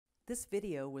This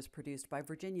video was produced by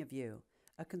Virginia View,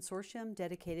 a consortium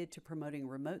dedicated to promoting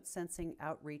remote sensing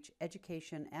outreach,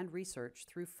 education, and research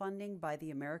through funding by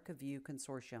the America View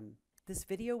Consortium. This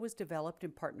video was developed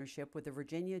in partnership with the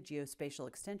Virginia Geospatial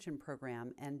Extension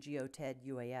Program and GeoTED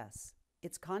UAS.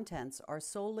 Its contents are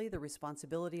solely the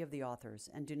responsibility of the authors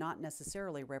and do not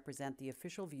necessarily represent the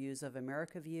official views of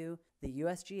America View, the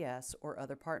USGS, or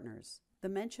other partners. The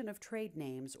mention of trade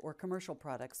names or commercial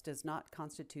products does not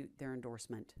constitute their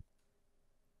endorsement.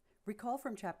 Recall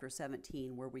from Chapter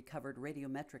 17, where we covered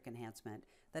radiometric enhancement,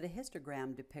 that a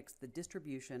histogram depicts the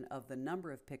distribution of the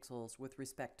number of pixels with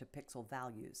respect to pixel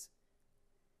values.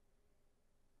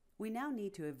 We now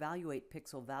need to evaluate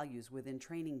pixel values within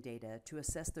training data to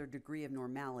assess their degree of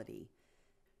normality.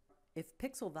 If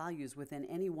pixel values within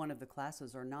any one of the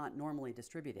classes are not normally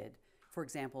distributed, for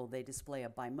example, they display a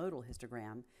bimodal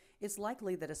histogram, it's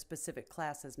likely that a specific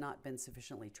class has not been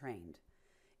sufficiently trained.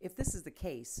 If this is the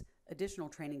case, additional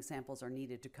training samples are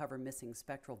needed to cover missing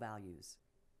spectral values.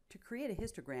 To create a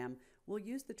histogram, we'll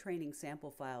use the training sample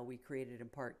file we created in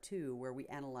Part 2 where we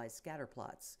analyzed scatter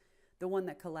plots, the one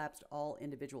that collapsed all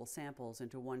individual samples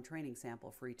into one training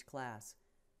sample for each class.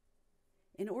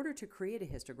 In order to create a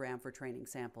histogram for training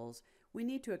samples, we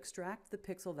need to extract the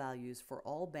pixel values for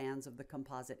all bands of the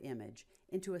composite image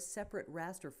into a separate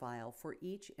raster file for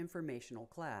each informational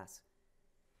class.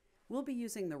 We'll be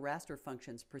using the raster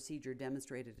functions procedure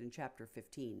demonstrated in Chapter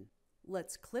 15.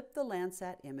 Let's clip the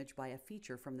Landsat image by a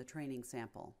feature from the training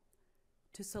sample.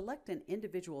 To select an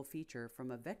individual feature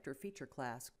from a vector feature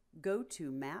class, go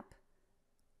to Map,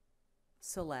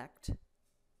 Select,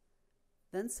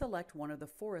 then select one of the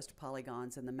forest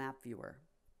polygons in the map viewer.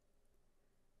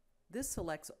 This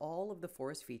selects all of the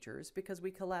forest features because we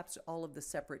collapsed all of the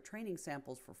separate training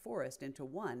samples for forest into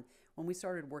one when we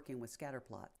started working with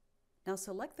scatterplot. Now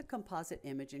select the composite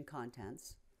image in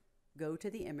Contents, go to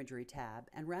the Imagery tab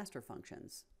and Raster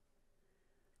Functions.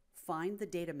 Find the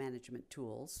Data Management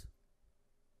tools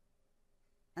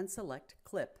and select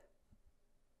Clip.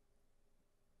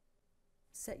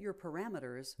 Set your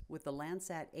parameters with the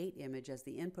Landsat 8 image as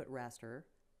the input raster,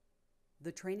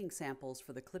 the training samples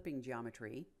for the clipping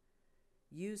geometry,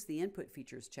 use the Input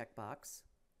Features checkbox,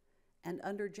 and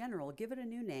under General give it a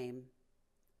new name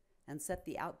and set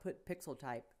the output pixel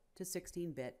type to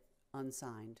 16-bit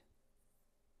unsigned.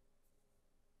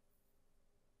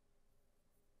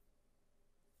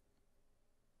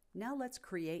 Now let's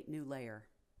create new layer.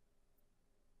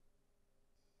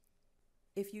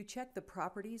 If you check the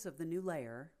properties of the new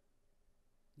layer,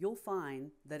 you'll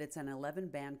find that it's an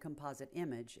 11-band composite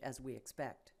image as we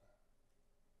expect.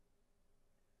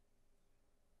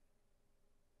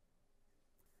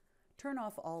 Turn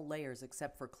off all layers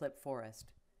except for Clip Forest.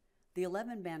 The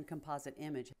 11-band composite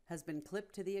image has been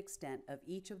clipped to the extent of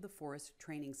each of the forest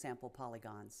training sample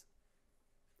polygons.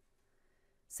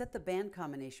 Set the band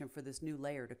combination for this new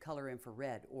layer to color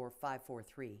infrared or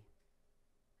 543.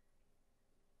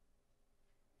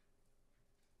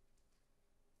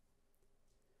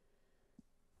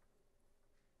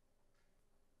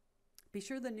 Be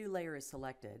sure the new layer is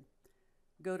selected.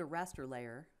 Go to Raster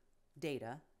Layer,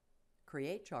 Data,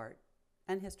 Create Chart,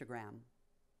 and Histogram.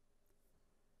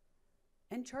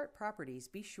 In Chart Properties,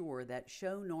 be sure that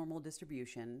Show Normal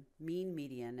Distribution, Mean,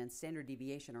 Median, and Standard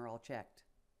Deviation are all checked.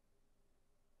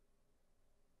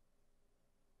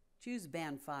 Choose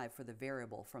Band 5 for the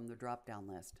variable from the drop-down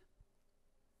list.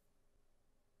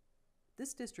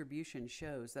 This distribution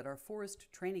shows that our forest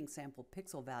training sample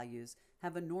pixel values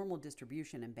have a normal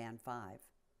distribution in Band 5.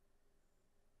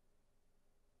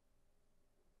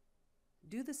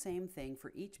 Do the same thing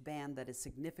for each band that is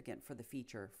significant for the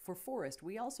feature. For forest,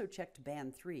 we also checked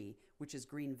Band 3, which is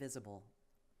green visible.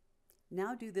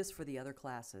 Now do this for the other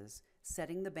classes,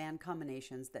 setting the band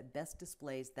combinations that best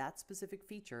displays that specific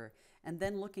feature, and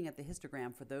then looking at the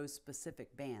histogram for those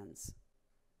specific bands.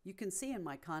 You can see in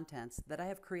my contents that I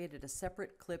have created a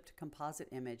separate clipped composite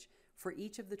image for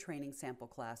each of the training sample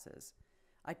classes.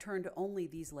 I turned only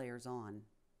these layers on.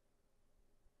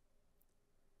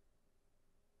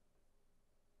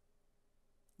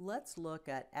 Let's look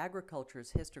at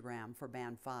agriculture's histogram for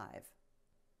Band 5.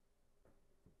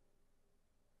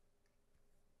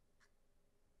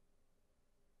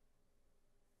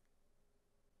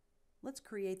 Let's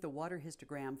create the water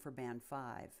histogram for Band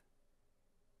 5.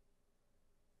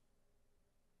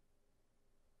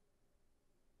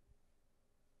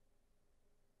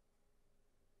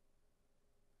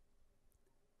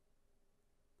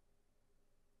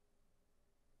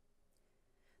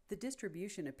 The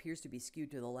distribution appears to be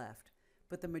skewed to the left,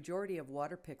 but the majority of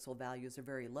water pixel values are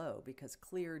very low because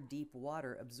clear, deep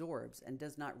water absorbs and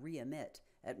does not re-emit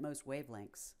at most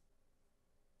wavelengths.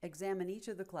 Examine each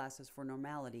of the classes for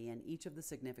normality in each of the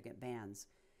significant bands.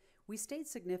 We state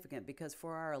significant because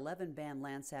for our 11-band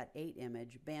Landsat 8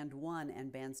 image, band 1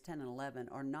 and bands 10 and 11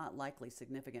 are not likely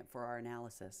significant for our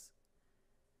analysis.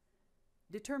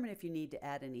 Determine if you need to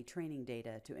add any training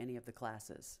data to any of the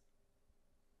classes.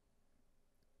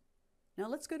 Now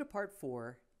let's go to Part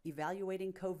 4,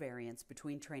 Evaluating Covariance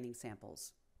between Training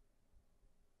Samples.